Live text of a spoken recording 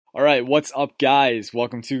All right, what's up, guys?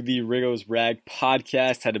 Welcome to the Riggo's Rag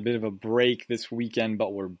podcast. Had a bit of a break this weekend,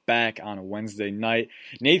 but we're back on a Wednesday night.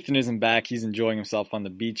 Nathan isn't back. He's enjoying himself on the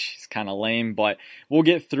beach. He's kind of lame, but we'll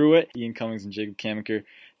get through it. Ian Cummings and Jacob Kamiker,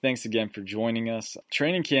 thanks again for joining us.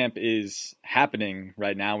 Training camp is happening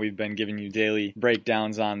right now. We've been giving you daily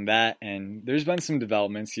breakdowns on that, and there's been some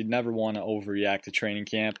developments. You'd never want to overreact to training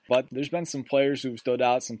camp, but there's been some players who've stood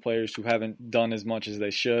out, some players who haven't done as much as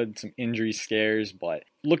they should, some injury scares, but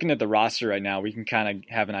looking at the roster right now, we can kind of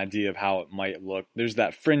have an idea of how it might look. There's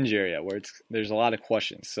that fringe area where there's a lot of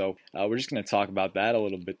questions, so we're just going to talk about that a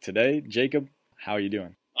little bit today. Jacob, how are you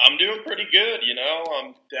doing? I'm doing pretty good,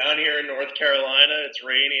 I'm down here in North Carolina. It's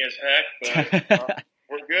rainy as heck, but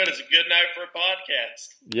we're good. It's a good night for a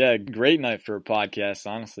podcast. Yeah, great night for a podcast.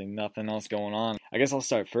 Honestly, nothing else going on. I guess I'll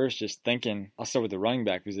start first just thinking, I'll start with the running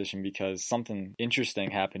back position because something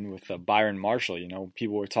interesting happened with Byron Marshall.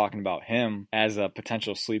 People were talking about him as a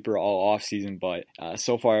potential sleeper all offseason, but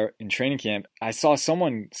so far in training camp, I saw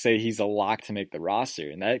someone say he's a lock to make the roster,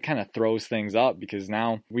 and that kind of throws things up because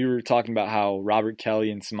now we were talking about how Robert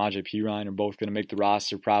Kelly and Samaje Perine are both going to make the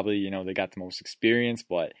roster probably. They got the most experience,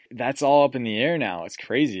 but that's all up in the air now. It's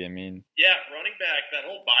crazy. Yeah, running back, that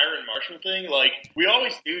whole Byron Marshall thing, we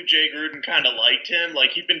always knew Jay Gruden kind of liked him.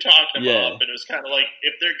 He'd been talking him up, and it was kind of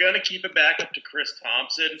if they're going to keep it back up to Chris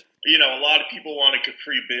Thompson, a lot of people wanted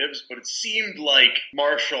Kapri Bibbs, but it seemed like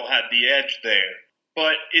Marshall had the edge there.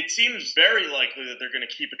 But it seems very likely that they're going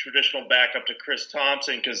to keep a traditional backup to Chris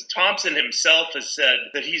Thompson because Thompson himself has said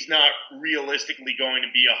that he's not realistically going to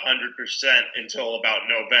be 100% until about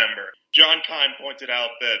November. John Keim pointed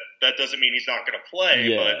out that that doesn't mean he's not going to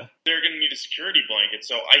play, but they're going to need a security blanket.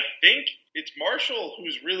 So I think it's Marshall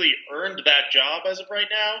who's really earned that job as of right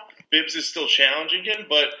now. Bibbs is still challenging him,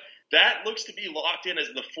 but that looks to be locked in as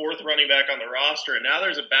the fourth running back on the roster. And now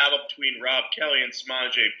there's a battle between Rob Kelly and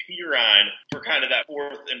Samaje Perine for kind of that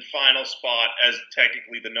fourth and final spot as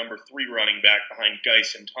technically the number 3 running back behind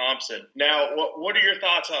Geis and Thompson. Now, what are your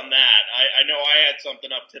thoughts on that? I know I had something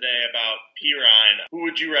up today about Perine. Who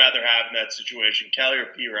would you rather have in that situation, Kelly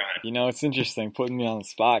or Perine? It's interesting putting me on the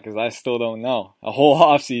spot because I still don't know. A whole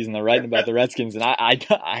offseason they're writing about the Redskins, and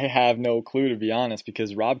I have no clue, to be honest,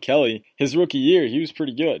 because Rob Kelly, his rookie year, he was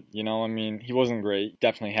pretty good. He wasn't great.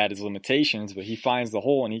 Definitely had his limitations, but he finds the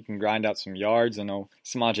hole and he can grind out some yards. I know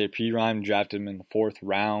Samaje Perine drafted him in the 4th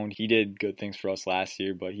round. He did good things for us last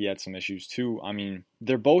year, but he had some issues too.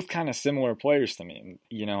 They're both kind of similar players to me.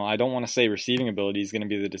 I don't want to say receiving ability is going to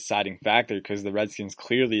be the deciding factor because the Redskins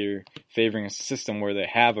clearly are favoring a system where they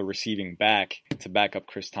have a receiving back to back up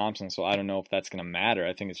Chris Thompson, so I don't know if that's going to matter.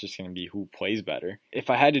 I think it's just going to be who plays better.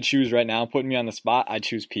 If I had to choose right now, putting me on the spot, I'd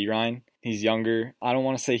choose Perine. He's younger. I don't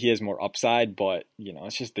want to say he has more upside, but,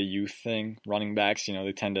 it's just the youth thing. Running backs,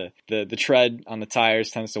 they tend to, the tread on the tires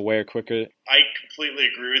tends to wear quicker. I completely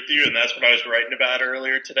agree with you, and that's what I was writing about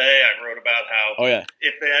earlier today. I wrote about how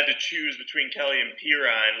if they had to choose between Kelly and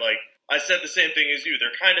Perine, I said the same thing as you. They're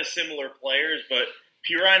kind of similar players, but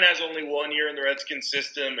Perine has only 1 year in the Redskins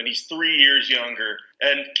system, and he's 3 years younger.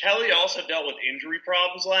 And Kelly also dealt with injury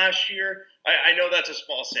problems last year. I know that's a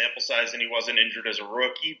small sample size, and he wasn't injured as a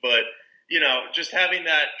rookie, but just having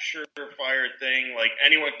that surefire thing,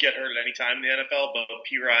 anyone can get hurt at any time in the NFL, but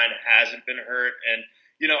Perine hasn't been hurt. And,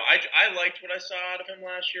 I liked what I saw out of him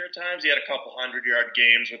last year at times. He had a couple 100-yard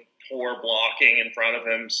games with poor blocking in front of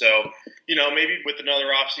him. So, maybe with another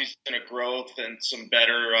offseason of growth and some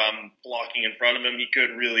better blocking in front of him, he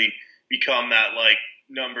could really become that,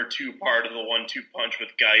 number 2 part of the 1-2 punch with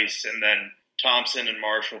Geis and then Thompson and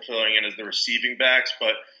Marshall filling in as the receiving backs.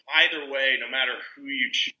 But either way, no matter who you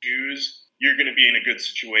choose, you're going to be in a good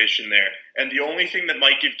situation there. And the only thing that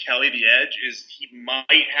might give Kelly the edge is he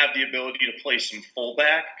might have the ability to play some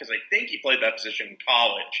fullback because I think he played that position in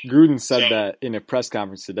college. Gruden said that in a press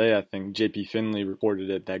conference today. I think J.P. Finley reported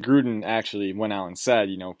it, that Gruden actually went out and said,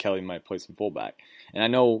 Kelly might play some fullback. And I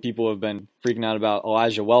know people have been freaking out about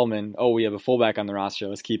Elijah Wellman. Oh, we have a fullback on the roster.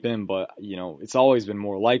 Let's keep him. But, it's always been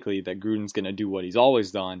more likely that Gruden's going to do what he's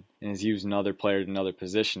always done and has used another player at another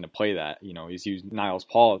position to play that. He's used Niles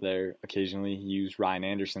Paul there occasionally. He used Ryan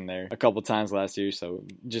Anderson there a couple times last year. So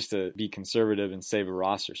just to be conservative and save a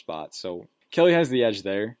roster spot. So Kelly has the edge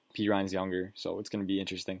there. Perine's younger, so it's going to be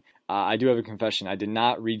interesting. I do have a confession. I did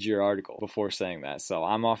not read your article before saying that, so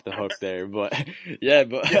I'm off the hook there. But yeah,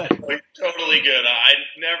 totally good. I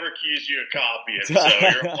never accuse you of copying, so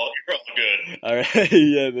you're all good. All right,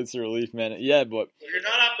 yeah, that's a relief, man. Yeah, but you're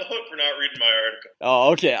not off the hook for not reading my article.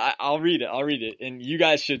 Oh, okay. I'll read it, and you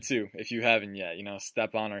guys should too if you haven't yet.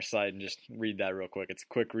 Step on our site and just read that real quick. It's a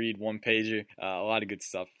quick read, one pager, a lot of good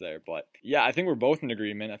stuff there. But yeah, I think we're both in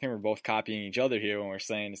agreement. I think we're both copying each other here when we're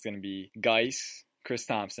saying it's going to be Geis, Chris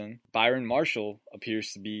Thompson. Byron Marshall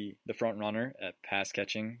appears to be the front runner at pass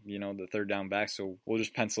catching, the third down back, so we'll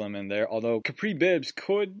just pencil him in there. Although Kapri Bibbs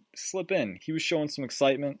could slip in. He was showing some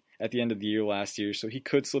excitement at the end of the year last year, so he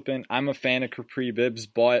could slip in. I'm a fan of Kapri Bibbs,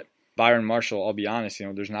 but Byron Marshall, I'll be honest,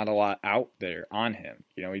 there's not a lot out there on him.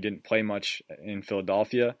 He didn't play much in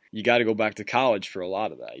Philadelphia. You got to go back to college for a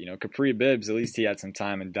lot of that. Kapri Bibbs, at least he had some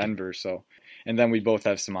time in Denver, so. And then we both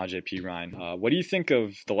have Samaje Perine. What do you think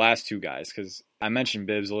of the last two guys? Because I mentioned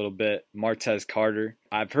Bibbs a little bit. Martez Carter.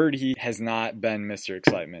 I've heard he has not been Mr.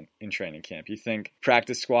 Excitement in training camp. You think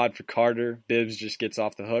practice squad for Carter, Bibbs just gets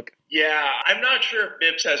off the hook? Yeah, I'm not sure if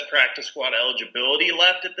Bibbs has practice squad eligibility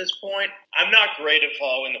left at this point. I'm not great at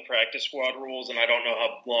following the practice squad rules, and I don't know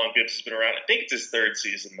how long Bibbs has been around. I think it's his third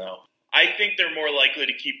season, though. I think they're more likely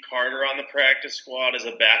to keep Carter on the practice squad as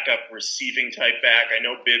a backup receiving type back. I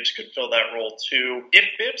know Bibbs could fill that role too. If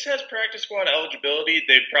Bibbs has practice squad eligibility,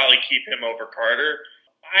 they'd probably keep him over Carter.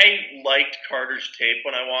 I liked Carter's tape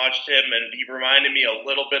when I watched him, and he reminded me a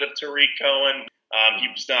little bit of Tariq Cohen.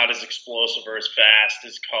 He was not as explosive or as fast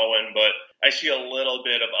as Cohen, but I see a little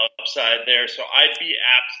bit of upside there, so I'd be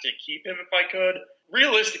apt to keep him if I could.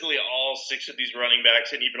 Realistically, all six of these running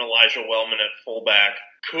backs and even Elijah Wellman at fullback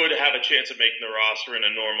could have a chance of making the roster in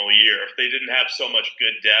a normal year. If they didn't have so much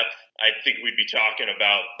good depth, I think we'd be talking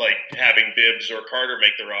about having Bibbs or Carter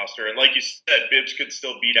make the roster. And like you said, Bibbs could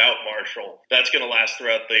still beat out Marshall. That's going to last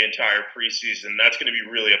throughout the entire preseason. That's going to be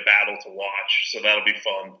really a battle to watch. So that'll be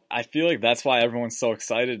fun. I feel like that's why everyone's so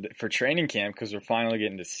excited for training camp, because we're finally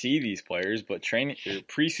getting to see these players. But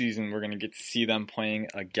preseason, we're going to get to see them playing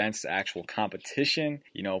against actual competition,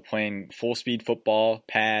 playing full speed football,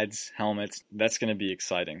 pads, helmets. That's going to be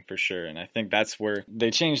exciting for sure. And I think that's where they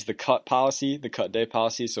changed the cut day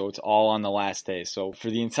policy. So it's all on the last day. So for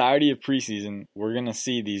the entirety of preseason, we're going to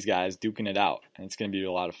see these guys duking it out, and it's going to be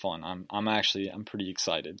a lot of fun. I'm pretty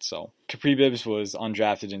excited. So Kapri Bibbs was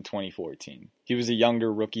undrafted in 2014. He was a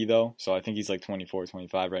younger rookie though, so I think he's 24,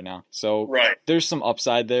 25 right now. So right. There's some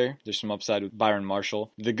upside there. There's some upside with Byron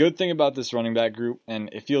Marshall. The good thing about this running back group, and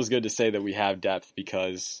it feels good to say that we have depth,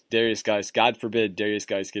 because Derrius Guice, God forbid Derrius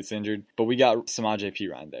Guice gets injured, but we got Samaje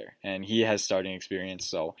Perine there, and he has starting experience,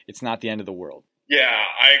 so it's not the end of the world. Yeah,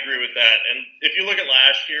 I agree with that. And if you look at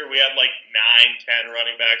last year, we had 9-10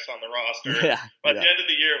 running backs on the roster. Yeah, By the end of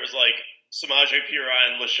the year, it was Samaje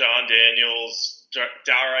Perine, LaShawn Daniels, Dare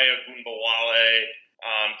Ogunbowale,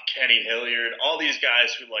 Kenny Hilliard, all these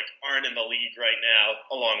guys who aren't in the league right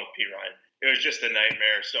now, along with Perine. It was just a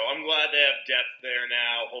nightmare. So I'm glad they have depth there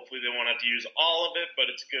now. Hopefully they won't have to use all of it, but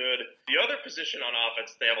it's good. The other position on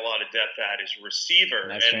offense they have a lot of depth at is receiver.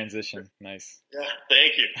 Nice transition. Nice. Yeah,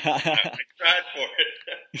 thank you. I tried for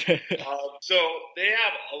it. So they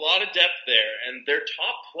have a lot of depth there, and their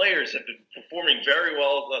top players have been performing very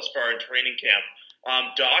well thus far in training camp.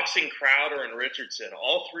 Doxson, Crowder, and Richardson,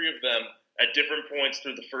 all three of them at different points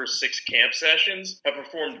through the first 6 camp sessions have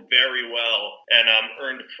performed very well and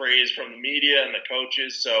earned praise from the media and the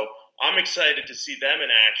coaches. So I'm excited to see them in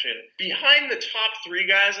action. Behind the top 3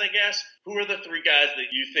 guys, I guess, who are the 3 guys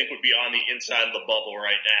that you think would be on the inside of the bubble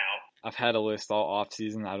right now? I've had a list all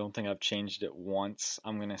offseason. I don't think I've changed it once.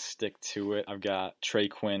 I'm going to stick to it. I've got Trey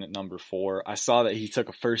Quinn at number 4. I saw that he took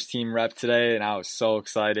a first-team rep today, and I was so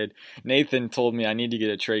excited. Nathan told me I need to get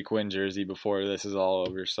a Trey Quinn jersey before this is all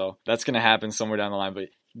over, so that's going to happen somewhere down the line. But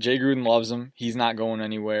Jay Gruden loves him. He's not going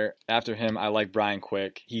anywhere. After him, I like Brian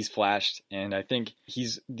Quick. He's flashed, and I think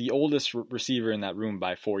he's the oldest receiver in that room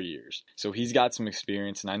by 4 years. So he's got some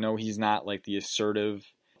experience, and I know he's not the assertive,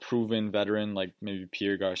 proven veteran like maybe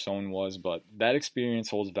Pierre Garçon was, but that experience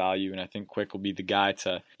holds value, and I think Quick will be the guy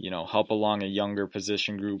to, help along a younger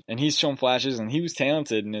position group. And he's shown flashes, and he was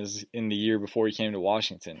talented in the year before he came to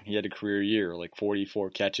Washington. He had a career year, 44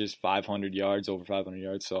 catches, 500 yards, over 500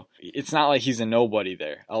 yards. So it's not like he's a nobody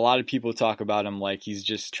there. A lot of people talk about him like he's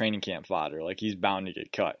just training camp fodder, like he's bound to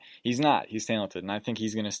get cut. He's not. He's talented, and I think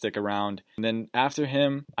he's going to stick around. And then after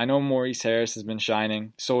him, I know Maurice Harris has been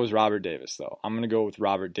shining. So is Robert Davis, though. I'm going to go with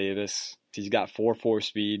Robert Davis. He's got 4.4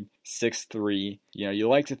 speed, 6'3". You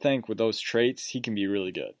like to think with those traits, he can be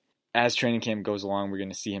really good. as training camp goes along, we're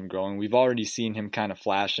going to see him growing. We've already seen him kind of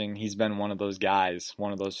flashing. He's been one of those guys,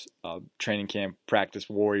 one of those training camp practice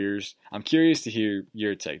warriors. I'm curious to hear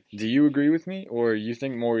your take. Do you agree with me, or you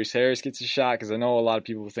think Maurice Harris gets a shot? Because I know a lot of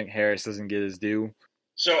people think Harris doesn't get his due.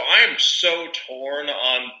 So I am so torn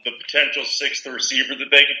on the potential sixth receiver that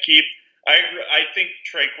they could keep. I think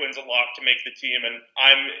Trey Quinn's a lock to make the team, and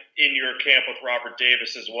I'm in your camp with Robert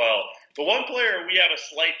Davis as well. The one player we have a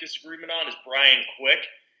slight disagreement on is Brian Quick.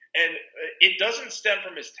 And it doesn't stem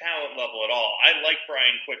from his talent level at all. I like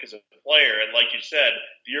Brian Quick as a player. And like you said,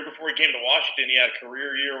 the year before he came to Washington, he had a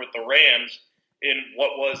career year with the Rams in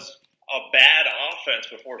what was a bad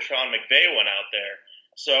offense before Sean McVay went out there.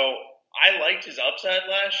 So I liked his upside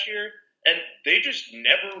last year, and they just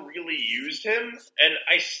never really used him. And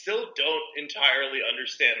I still don't entirely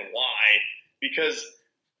understand why, because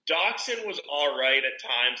Doxson was all right at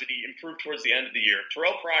times, and he improved towards the end of the year.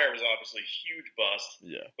 Terrell Pryor was obviously a huge bust.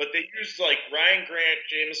 Yeah. But they used like Ryan Grant,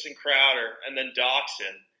 Jamison Crowder, and then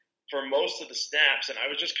Doxson for most of the snaps. And I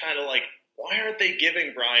was just kind of like, why aren't they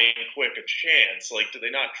giving Brian Quick a chance? Like, do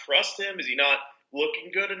they not trust him? Is he not looking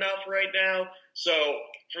good enough right now? So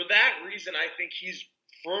for that reason, I think he's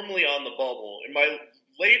firmly on the bubble. In my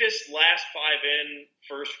latest last five in,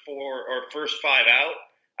 first five out,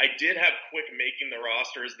 I did have Quick making the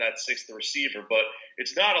roster as that sixth receiver, but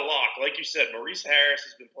it's not a lock. Like you said, Maurice Harris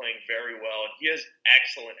has been playing very well, and he has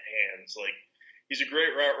excellent hands. Like, he's a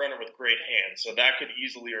great route runner with great hands, so that could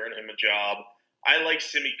easily earn him a job. I like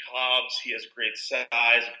Simmie Cobbs. He has great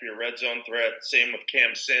size. It could be a red zone threat. Same with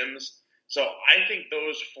Cam Sims. So I think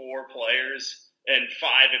those four players, and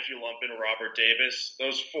five if you lump in Robert Davis,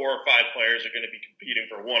 those 4 or 5 players are going to be competing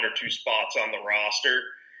for 1 or 2 spots on the roster.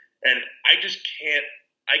 And I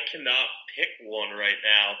cannot pick one right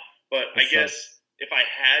now, but I guess if I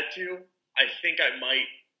had to, I think I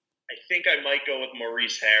might go with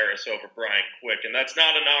Maurice Harris over Brian Quick, and that's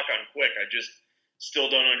not a knock on Quick. I just still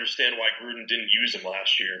don't understand why Gruden didn't use him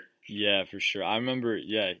last year. Yeah, for sure. I remember,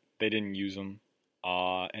 they didn't use him,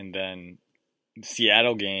 and then the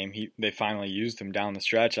Seattle game, they finally used him down the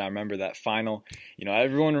stretch. I remember that final,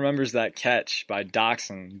 everyone remembers that catch by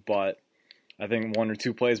Doxson, but I think 1 or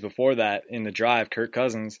 2 plays before that in the drive, Kirk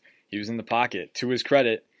Cousins, he was in the pocket. To his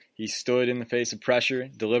credit, he stood in the face of pressure,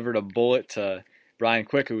 delivered a bullet to Brian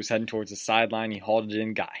Quick, who was heading towards the sideline. He hauled it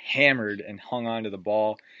in, got hammered, and hung onto the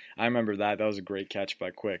ball. I remember that. That was a great catch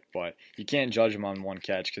by Quick, but you can't judge him on one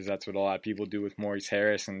catch because that's what a lot of people do with Maurice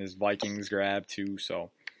Harris and his Vikings grab too.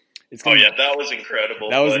 So that was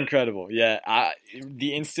incredible. That was incredible. Yeah,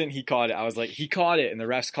 the instant he caught it, I was like, he caught it, and the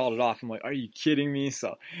refs called it off. I'm like, are you kidding me?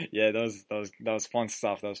 So yeah, that was fun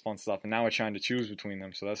stuff. And now we're trying to choose between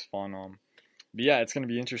them, so that's fun. But yeah, it's gonna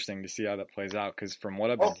be interesting to see how that plays out because from what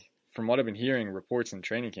I've been hearing, reports in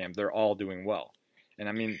training camp, they're all doing well. And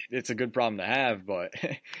I mean, it's a good problem to have, but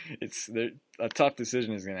a tough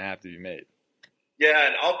decision is gonna have to be made. Yeah,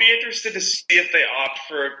 and I'll be interested to see if they opt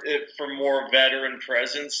for more veteran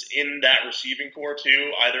presence in that receiving core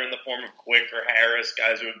too, either in the form of Quick or Harris,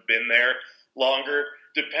 guys who have been there longer,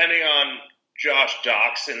 depending on Josh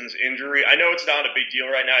Doxson's injury. I know it's not a big deal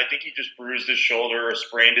right now. I think he just bruised his shoulder or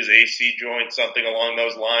sprained his AC joint, something along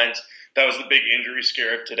those lines. That was the big injury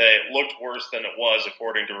scare of today. It looked worse than it was,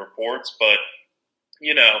 according to reports, but,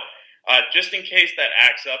 just in case that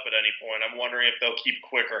acts up at any point, I'm wondering if they'll keep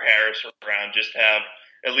Quick or Harris around, just have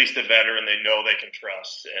at least a veteran they know they can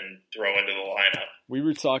trust and throw into the lineup. We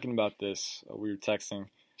were talking about this. We were texting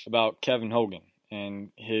about Kevin Hogan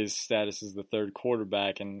and his status as the third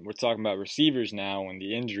quarterback, and we're talking about receivers now and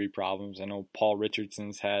the injury problems. I know Paul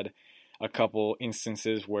Richardson's had a couple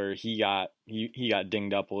instances where he got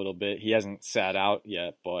dinged up a little bit. He hasn't sat out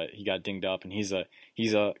yet, but he got dinged up, and he's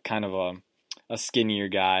a kind of a skinnier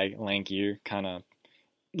guy, lankier, kind of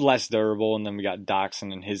less durable. And then we got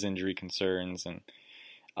Doxson and his injury concerns. And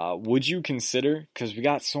would you consider, because we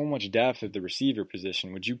got so much depth at the receiver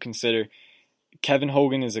position, would you consider Kevin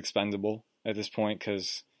Hogan is expendable at this point?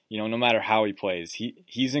 Because, no matter how he plays,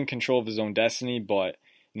 he's in control of his own destiny, but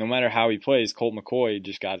no matter how he plays, Colt McCoy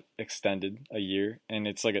just got extended a year, and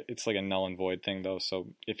it's like a null and void thing though. So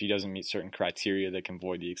if he doesn't meet certain criteria, they can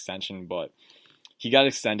void the extension. But he got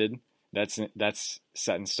extended. That's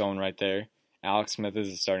set in stone right there. Alex Smith is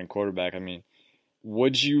the starting quarterback. I mean,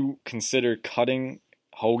 would you consider cutting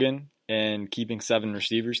Hogan and keeping 7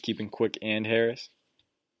 receivers, keeping Quick and Harris?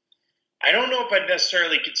 I don't know if I'd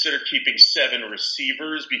necessarily consider keeping 7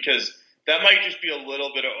 receivers because that might just be a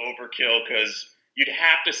little bit of overkill because you'd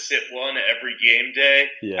have to sit one every game day.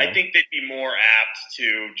 Yeah. I think they'd be more apt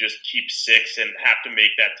to just keep 6 and have to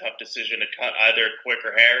make that tough decision to cut either Quick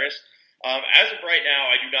or Harris. As of right now,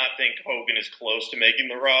 I do not think Hogan is close to making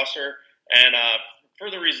the roster. And for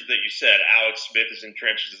the reasons that you said, Alex Smith is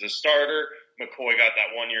entrenched as a starter. McCoy got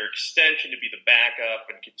that 1-year extension to be the backup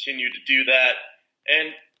and continue to do that.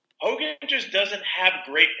 And Hogan just doesn't have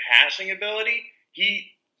great passing ability.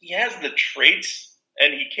 He has the traits,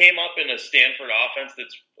 and he came up in a Stanford offense that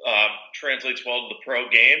translates well to the pro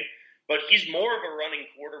game. But he's more of a running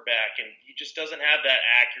quarterback, and he just doesn't have that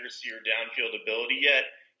accuracy or downfield ability yet.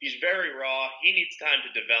 He's very raw. He needs time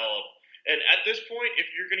to develop. And at this point, if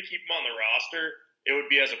you're going to keep him on the roster, it would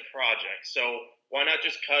be as a project. So why not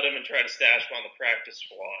just cut him and try to stash him on the practice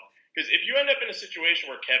squad? Because if you end up in a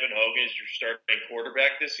situation where Kevin Hogan is your starting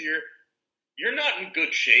quarterback this year, you're not in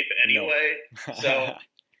good shape anyway. No. So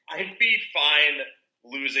I'd be fine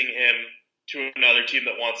losing him to another team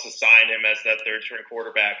that wants to sign him as that third-string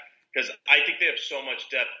quarterback. Because I think they have so much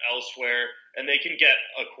depth elsewhere, and they can get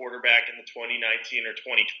a quarterback in the 2019 or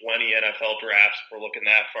 2020 NFL drafts, if we're looking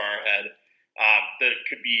that far ahead, that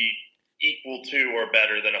could be equal to or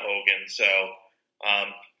better than a Hogan. So,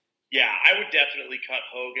 yeah, I would definitely cut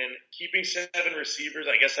Hogan. Keeping 7 receivers,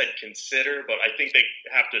 I guess I'd consider, but I think they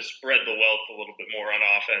have to spread the wealth a little bit more on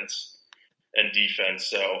offense and defense.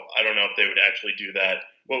 So I don't know if they would actually do that.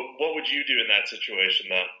 What would you do in that situation,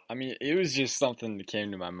 though? I mean, it was just something that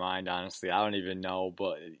came to my mind, honestly. I don't even know,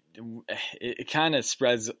 but it kind of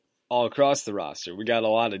spreads all across the roster. We got a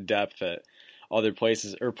lot of depth at other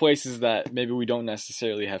places, or places that maybe we don't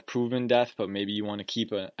necessarily have proven depth, but maybe you want to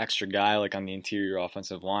keep an extra guy like on the interior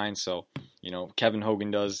offensive line. So, Kevin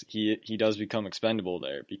Hogan he does become expendable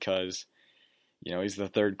there because, he's the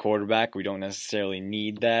third quarterback. We don't necessarily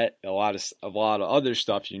need that. A lot of other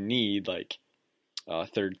stuff you need, like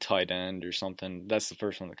third tight end or something. That's the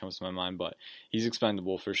first one that comes to my mind, but he's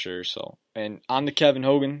expendable for sure. So, and on the Kevin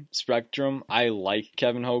Hogan spectrum, I like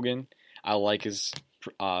Kevin Hogan. I like his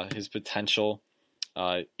potential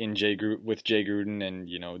with Jay Gruden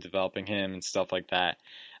and developing him and stuff like that.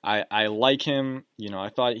 I like him. I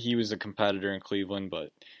thought he was a competitor in Cleveland,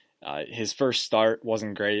 but his first start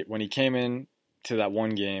wasn't great. When he came in to that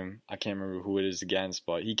one game, I can't remember who it is against,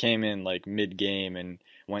 but he came in like mid-game and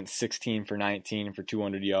went 16 for 19 for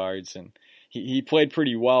 200 yards, and he played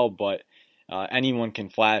pretty well, but anyone can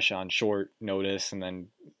flash on short notice and then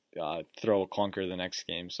throw a clunker the next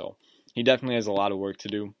game. So he definitely has a lot of work to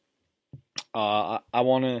do. I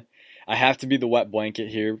have to be the wet blanket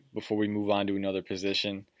here before we move on to another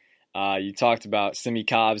position. You talked about Simmie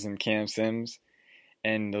Cobbs and Cam Sims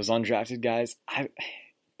and those undrafted guys.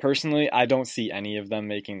 Personally, I don't see any of them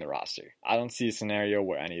making the roster. I don't see a scenario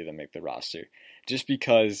where any of them make the roster. Just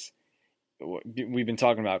because we've been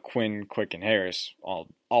talking about Quinn, Quick, and Harris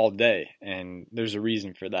all day, and there's a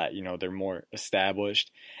reason for that. They're more established.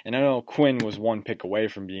 And I know Quinn was one pick away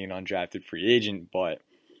from being an undrafted free agent, but,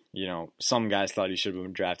 some guys thought he should have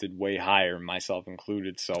been drafted way higher, myself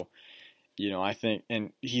included. So, I think,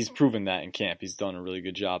 and he's proven that in camp. He's done a really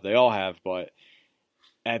good job. They all have, but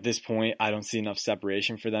at this point, I don't see enough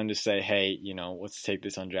separation for them to say, hey, let's take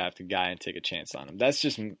this undrafted guy and take a chance on him. That's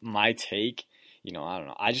just my take. I don't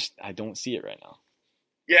know. I don't see it right now.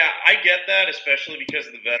 Yeah, I get that, especially because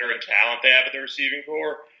of the veteran talent they have at the receiving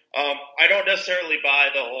corps. I don't necessarily buy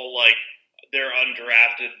the whole, they're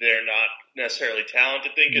undrafted, they're not necessarily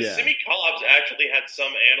talented thing. Because Simmie Cobbs actually had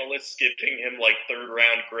some analysts giving him,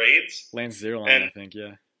 third-round grades. Lance Zierlein, I think,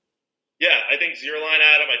 yeah. Yeah, I think Zierlein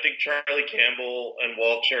had him. I think Charlie Campbell and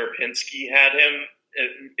Walt Cherepinski had him.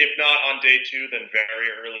 If not on day 2, then very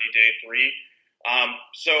early day 3.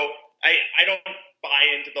 So I don't buy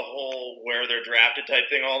into the whole where they're drafted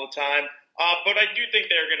type thing all the time. But I do think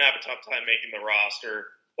they're going to have a tough time making the roster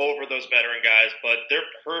over those veteran guys. But they're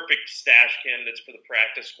perfect stash candidates for the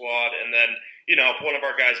practice squad. And then, if one of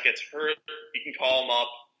our guys gets hurt, you can call them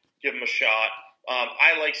up, give them a shot.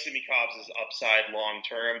 I like Simmie Cobbs' upside long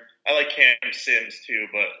term. I like Cam Sims too,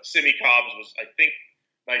 but Simmie Cobbs was, I think,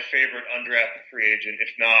 my favorite undrafted free agent. If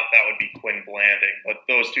not, that would be Quinn Blanding. But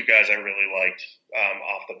those two guys I really liked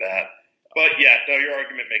off the bat. But yeah, no, your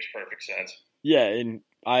argument makes perfect sense. Yeah, and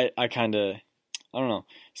I don't know.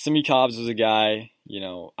 Simmie Cobbs was a guy,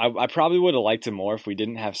 I probably would have liked him more if we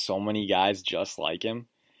didn't have so many guys just like him.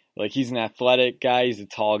 He's an athletic guy, he's a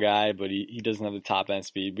tall guy, but he doesn't have the top end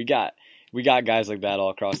speed. We got guys like that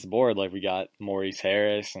all across the board. We got Maurice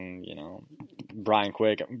Harris and, Brian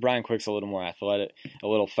Quick. Brian Quick's a little more athletic, a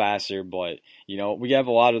little faster, but, we have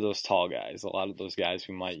a lot of those tall guys, a lot of those guys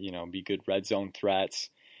who might, be good red zone threats.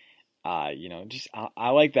 I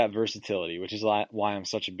like that versatility, which is why I'm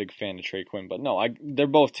such a big fan of Trey Quinn. But no, they're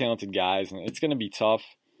both talented guys, and it's going to be tough.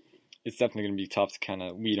 It's definitely going to be tough to kind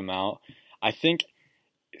of weed them out. I think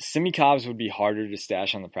Simmie Cobbs would be harder to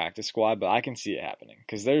stash on the practice squad, but I can see it happening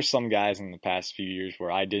because there's some guys in the past few years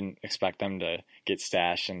where I didn't expect them to get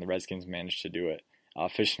stashed, and the Redskins managed to do it.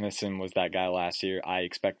 Fish-Smithson was that guy last year. I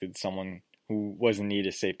expected someone who was in need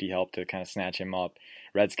of safety help to kind of snatch him up.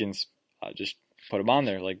 Redskins just put him on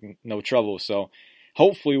there, like no trouble. So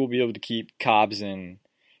hopefully we'll be able to keep Cobbs and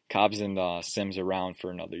Sims around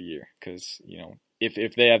for another year because, you know,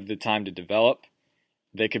 if they have the time to develop,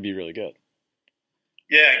 they could be really good.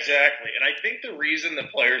 Yeah, exactly. And I think the reason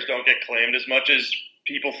that players don't get claimed as much as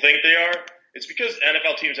people think they are, it's because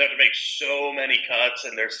NFL teams have to make so many cuts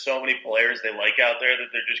and there's so many players they like out there that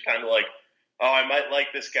they're just kind of like, oh, I might like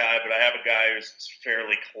this guy, but I have a guy who's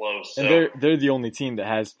fairly close. So. And they're the only team that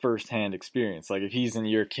has firsthand experience. Like if he's in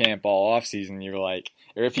your camp all offseason, you're like,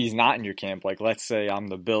 or if he's not in your camp, like let's say I'm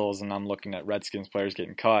the Bills and I'm looking at Redskins players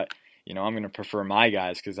getting cut, you know, I'm going to prefer my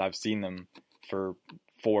guys because I've seen them for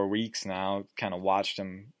 4 weeks now, kind of watched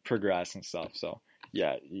them progress and stuff. So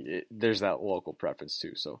yeah, there's that local preference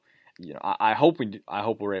too. So, you know, I hope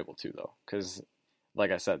we're able to though, because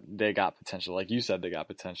like I said, they got potential. Like you said, they got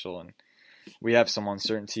potential, and we have some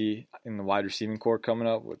uncertainty in the wide receiving core coming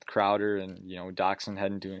up with Crowder and, you know, Doxson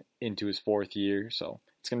heading into his 4th year. So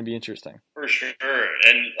it's going to be interesting. For sure.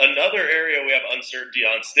 And another area we have uncertainty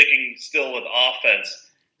on, sticking still with offense,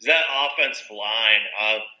 is that offensive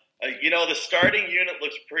line. You know, the starting unit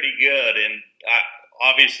looks pretty good, and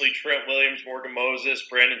obviously Trent Williams, Morgan Moses,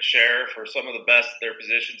 Brandon Sheriff are some of the best at their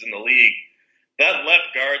positions in the league. That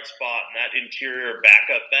left guard spot and that interior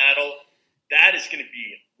backup battle, that is going to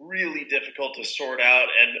be really difficult to sort out,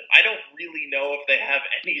 and I don't really know if they have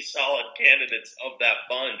any solid candidates of that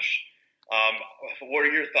bunch. What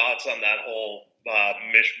are your thoughts on that whole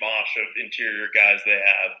mishmash of interior guys they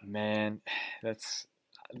have? Man,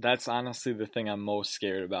 that's honestly the thing I'm most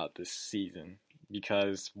scared about this season,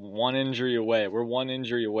 because we're one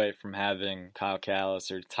injury away from having Kyle Kalis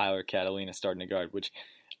or Tyler Catalina starting to guard, which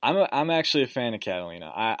I'm actually a fan of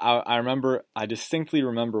Catalina. I distinctly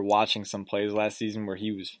remember watching some plays last season where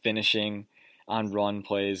he was finishing on run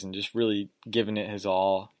plays and just really giving it his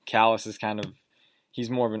all. Kalis is he's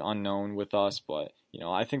more of an unknown with us, but you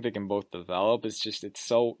know, I think they can both develop. It's just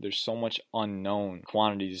there's so much unknown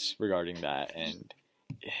quantities regarding that, and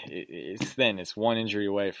it's thin. It's one injury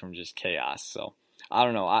away from just chaos. So I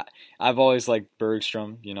don't know. I've always liked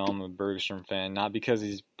Bergstrom. You know, I'm a Bergstrom fan, not because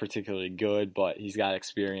he's particularly good, but he's got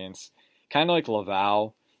experience. Kind of like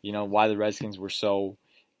Laval. You know, why the Redskins were so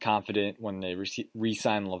confident when they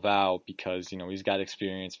re-signed Laval, because, you know, he's got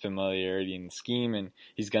experience, familiarity in the scheme, and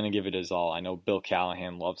he's going to give it his all. I know Bill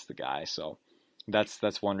Callahan loves the guy, so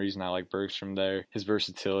that's one reason I like Bergstrom there, his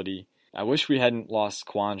versatility. I wish we hadn't lost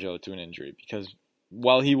Kouandjio to an injury, because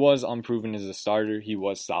while he was unproven as a starter, he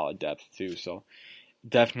was solid depth too, so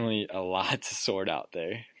definitely a lot to sort out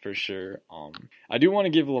there, for sure. I do want to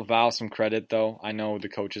give Laval some credit, though. I know the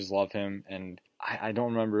coaches love him, and I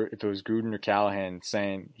don't remember if it was Gruden or Callahan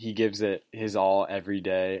saying he gives it his all every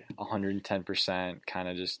day, 110%, kind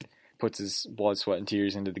of just puts his blood, sweat, and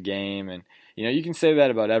tears into the game. And, you know, you can say that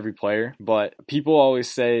about every player, but people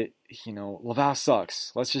always say, you know, Laval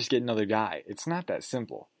sucks. Let's just get another guy. It's not that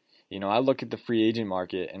simple. You know, I look at the free agent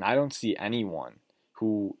market, and I don't see anyone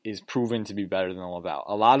who is proven to be better than Laval.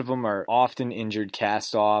 A lot of them are often injured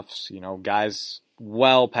cast-offs, you know, guys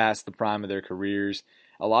well past the prime of their careers.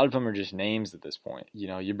 A lot of them are just names at this point. You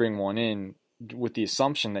know, you bring one in with the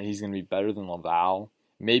assumption that he's going to be better than Laval.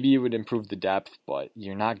 Maybe it would improve the depth, but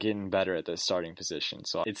you're not getting better at the starting position.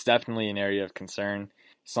 So it's definitely an area of concern.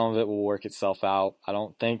 Some of it will work itself out. I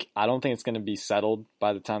don't think it's going to be settled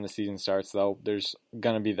by the time the season starts, though. There's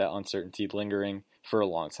going to be that uncertainty lingering for a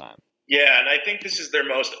long time. Yeah, and I think this is their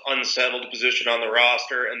most unsettled position on the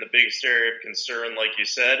roster, and the biggest area of concern, like you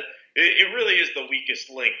said. It really is the weakest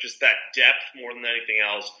link, just that depth more than anything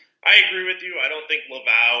else. I agree with you. I don't think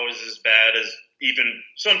Laval is as bad as even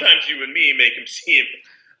sometimes you and me make him seem.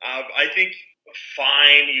 I think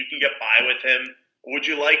fine, you can get by with him. Would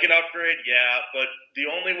you like an upgrade? Yeah, but the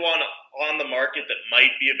only one on the market that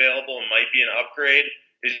might be available and might be an upgrade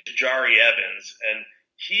is Jari Evans. And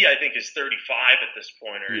he, I think, is 35 at this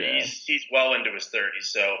point, or yeah. He's well into his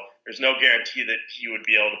 30s, so there's no guarantee that he would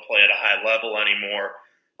be able to play at a high level anymore.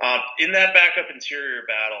 In that backup interior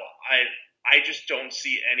battle, I just don't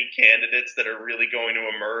see any candidates that are really going to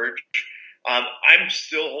emerge. I'm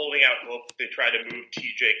still holding out hope that they try to move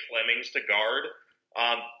TJ Clemmings to guard.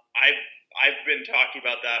 I've been talking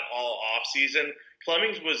about that all offseason.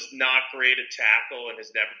 Clemmings was not great at tackle and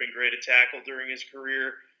has never been great at tackle during his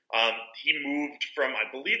career. He moved from, I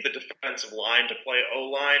believe, the defensive line to play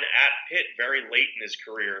O-line at Pitt very late in his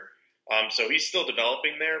career. So he's still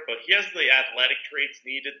developing there, but he has the athletic traits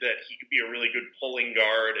needed that he could be a really good pulling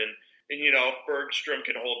guard. And if Bergstrom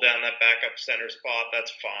can hold down that backup center spot,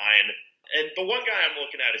 that's fine. And the one guy I'm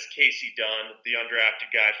looking at is Casey Dunn, the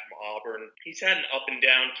undrafted guy from Auburn. He's had an up and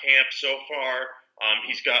down camp so far.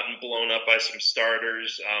 He's gotten blown up by some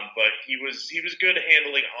starters, but he was good at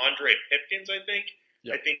handling Andre Pipkins, I think.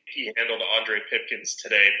 Yep. I think he handled Andre Pipkins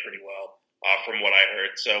today pretty well. From what I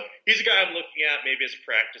heard. So he's a guy I'm looking at maybe as a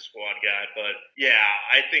practice squad guy. But, yeah,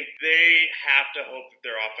 I think they have to hope that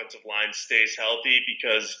their offensive line stays healthy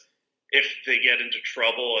because if they get into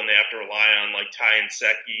trouble and they have to rely on, like, Ty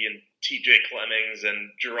Nsekhe and TJ Clemmings and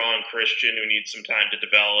Jerron Christian, who needs some time to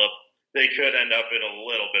develop, they could end up in a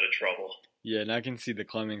little bit of trouble. Yeah, and I can see the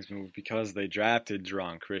Clemmings move because they drafted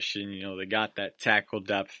Jerron Christian. They got that tackle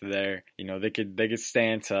depth there. They could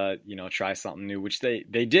stand to, try something new, which they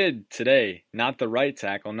did today. Not the right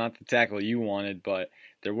tackle, not the tackle you wanted, but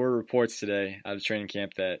there were reports today out of training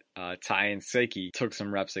camp that Ty Nsekhe took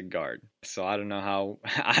some reps at guard. So I don't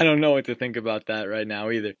know what to think about that right now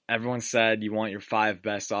either. Everyone said you want your 5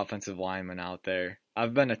 best offensive linemen out there.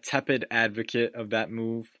 I've been a tepid advocate of that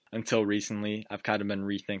move until recently. I've kind of been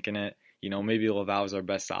rethinking it. Maybe Laval's our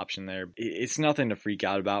best option there. It's nothing to freak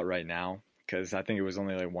out about right now because I think it was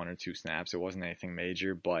only like 1 or 2 snaps. It wasn't anything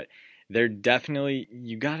major, but they're definitely,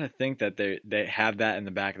 you got to think that they have that in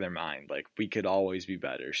the back of their mind. Like, we could always be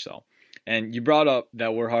better. So, and you brought up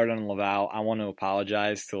that we're hard on Laval. I want to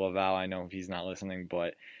apologize to Laval. I know he's not listening,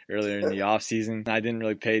 but earlier in the offseason, I didn't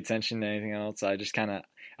really pay attention to anything else. I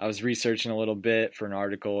was researching a little bit for an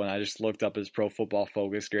article, and I just looked up his Pro Football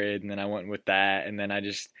Focus grade, and then I went with that, and then I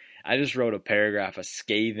just wrote a paragraph, a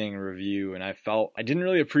scathing review, and I didn't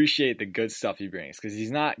really appreciate the good stuff he brings because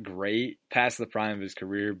he's not great past the prime of his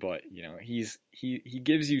career, but he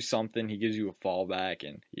gives you something, he gives you a fallback,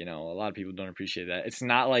 and a lot of people don't appreciate that. It's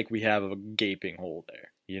not like we have a gaping hole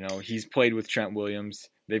there. He's played with Trent Williams.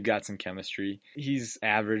 They've got some chemistry. He's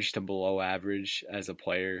average to below average as a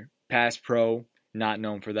player. Pass pro, not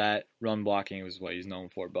known for that. Run blocking was what he's known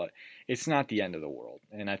for, but it's not the end of the world,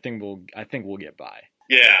 and I think we'll get by.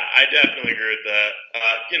 Yeah, I definitely agree with that.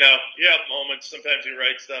 You have moments, sometimes you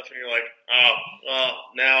write stuff and you're like, oh, well,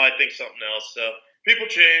 now I think something else. So people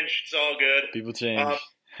change. It's all good. People change.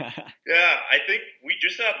 Yeah, I think we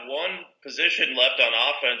just have one position left on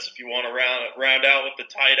offense if you want to round out with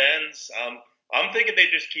the tight ends. I'm thinking they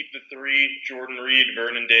just keep the 3, Jordan Reed,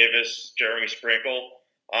 Vernon Davis, Jeremy Sprinkle.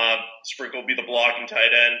 Sprinkle will be the blocking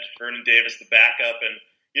tight end, Vernon Davis the backup, and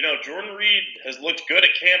Jordan Reed has looked good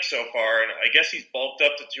at camp so far, and I guess he's bulked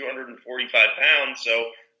up to 245 pounds, so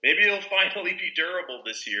maybe he'll finally be durable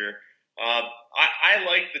this year. I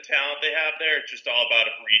like the talent they have there. It's just all about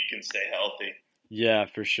if Reed can stay healthy. Yeah,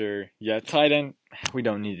 for sure. Yeah, tight end, we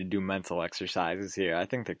don't need to do mental exercises here. I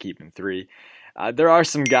think they're keeping 3. There are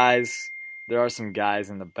some guys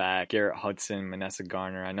in the back. Garrett Hudson, Manessa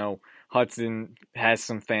Garner. I know Hudson has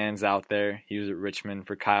some fans out there. He was at Richmond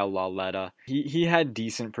for Kyle Lauletta. He had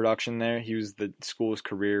decent production there. He was the school's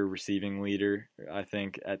career receiving leader, I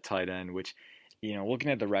think, at tight end, which,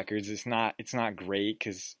 looking at the records, it's not great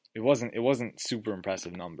because it wasn't super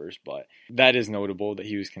impressive numbers, but that is notable that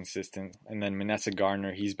he was consistent. And then Manessa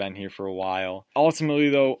Garner, he's been here for a while. Ultimately,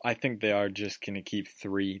 though, I think they are just going to keep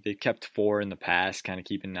 3. They've kept 4 in the past, kind of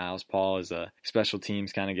keeping Niles Paul as a special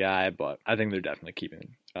teams kind of guy, but I think they're definitely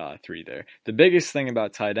keeping 3 there. The biggest thing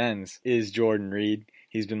about tight ends is Jordan Reed.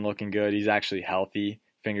 He's been looking good. He's actually healthy.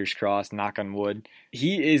 Fingers crossed, knock on wood.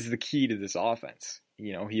 He is the key to this offense.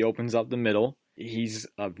 He opens up the middle. He's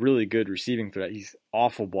a really good receiving threat. He's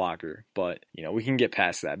awful blocker, but, we can get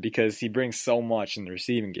past that because he brings so much in the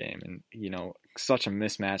receiving game and, such a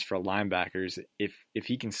mismatch for linebackers. If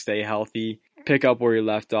he can stay healthy, pick up where he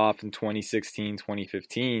left off in 2016,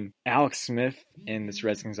 2015, Alex Smith and this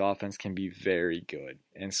Redskins offense can be very good.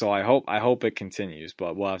 And so I hope it continues,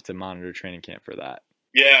 but we'll have to monitor training camp for that.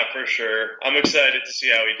 Yeah, for sure. I'm excited to see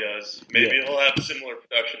how he does. Maybe he'll have similar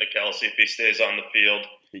production to Kelsey if he stays on the field.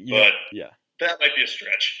 But that might be a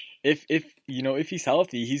stretch. If he's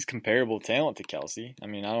healthy, he's comparable talent to Kelsey. I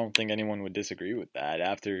mean, I don't think anyone would disagree with that.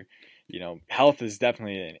 After, health is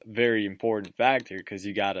definitely a very important factor because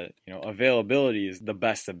you gotta, availability is the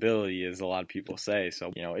best ability, as a lot of people say.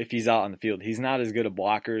 So, if he's out on the field, he's not as good a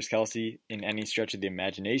blocker as Kelsey in any stretch of the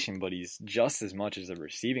imagination, but he's just as much as a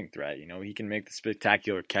receiving threat. He can make the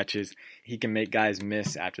spectacular catches. He can make guys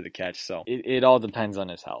miss after the catch. So it all depends on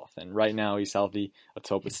his health. And right now he's healthy. Let's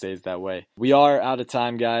hope it stays that way. We are out of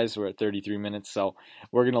time, guys. We're at 33 minutes. So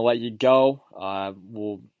we're going to let you go.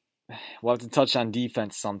 We'll have to touch on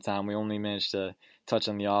defense sometime. We only managed to touch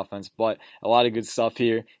on the offense, but a lot of good stuff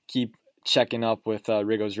here. Keep checking up with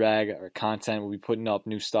Rigo's Rag, our content. We'll be putting up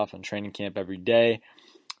new stuff on training camp every day.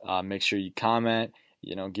 Make sure you comment,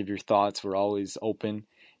 give your thoughts. We're always open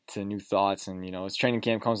to new thoughts. And, as training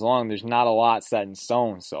camp comes along, there's not a lot set in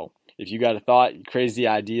stone. So if you got a thought, crazy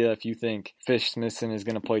idea, if you think Fish Smithson is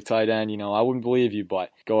going to play tight end, I wouldn't believe you, but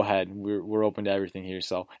go ahead. We're open to everything here.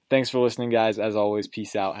 So thanks for listening, guys. As always,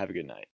 peace out. Have a good night.